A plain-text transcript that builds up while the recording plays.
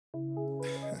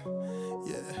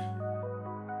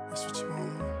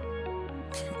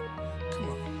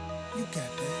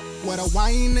what I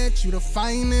whine at, you the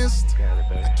finest.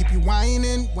 I keep you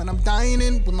whining when I'm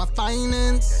dining with my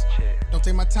finance. Don't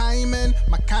take my time and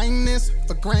my kindness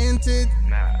for granted.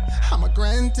 I'm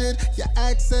granted your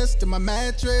access to my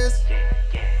mattress.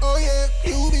 Oh yeah,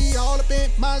 you be all up in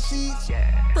my sheets,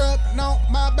 rubbing on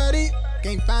my body.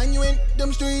 Can't find you in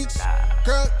them streets.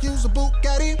 Girl, use a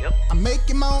Bugatti. I make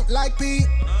him out like Pete.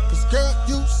 Cause girl,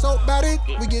 you so body.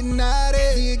 We getting at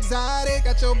it. The exotic,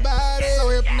 got your body so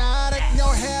hypnotic.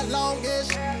 Your hair longish,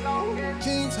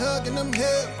 jeans hugging them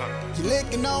hips. You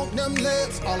licking on them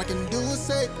lips. All I can do is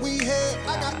say we hit.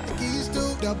 I got the keys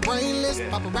to the brainless.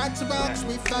 Paparazzi box,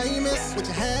 we famous. With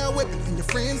your hair whipping and your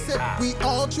friends sip. We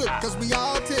all trip, cause we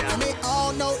all tip. And they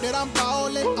all know that I'm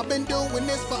ballin'. I've been doing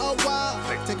this for a while.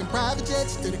 Taking private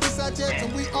jets to the inside jets,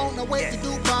 and we on our way to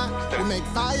Dubai. We make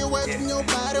fireworks in your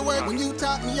body work. When you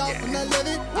top me off in the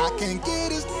living, I can't get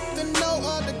this to no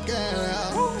other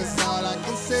girl. It's all I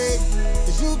can say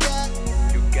is you got,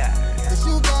 is you got, is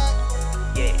you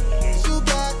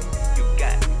got,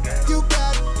 you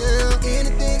got, girl.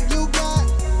 Anything you got,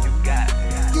 you got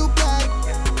it,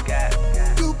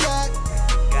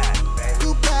 you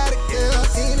got it, girl.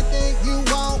 Anything you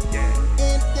want,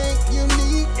 anything you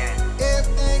need,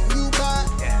 everything you buy,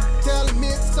 tell them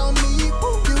it's on me.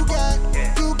 You got,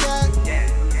 you got,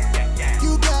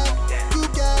 you got, you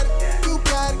got it, you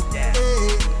got it, hey,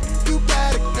 you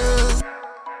got it, girl.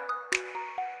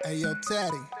 Hey yo,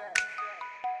 Teddy,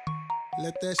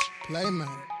 let that shit play, man.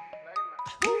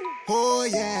 Oh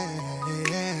yeah,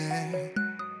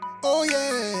 oh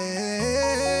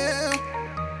yeah,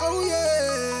 oh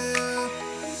yeah.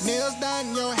 Nails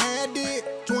done, your hair did.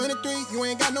 23, you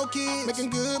ain't got no kids. Making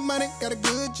good money, got a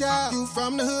good job. You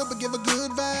from the hood, but give a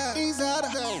good vibe. He's out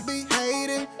of hell, be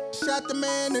hating. Shot the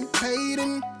man and paid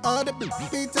him. Other be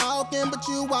talking, but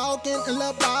you walking and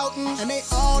love outing. And they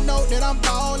all know that I'm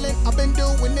ballin'. I've been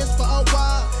doing this for a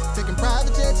while. Taking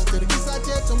private jets to the eastside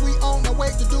jets, and we on our way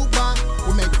to Dubai.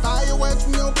 We make fireworks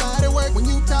from your body work. When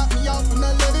you top me off in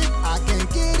the living, I can't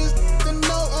get this to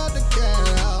no other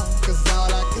girl. Cause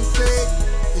all I can say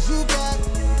is you got,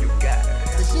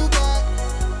 is you got,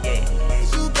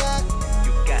 is you got,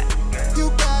 you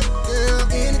got, girl.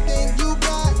 Anything you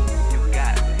got, you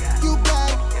got it,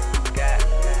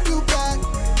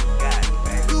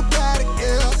 you got it,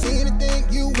 girl. Anything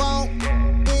you want,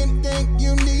 anything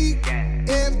you need,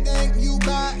 everything you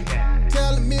buy,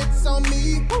 tell them it's on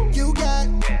me. You got,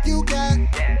 you got,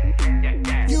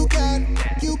 you got,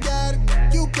 you got it,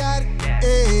 you got it,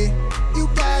 hey, you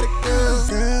got it, girl.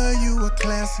 Girl, you a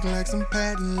classic like some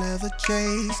patent leather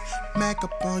chase,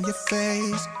 makeup on your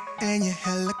face, and you're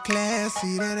hella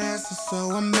classy. That ass is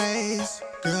so amazed.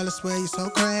 Girl, I swear you're so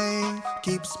crazy.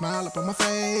 Keep a smile up on my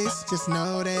face. Just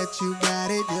know that you got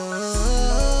it,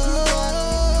 yo.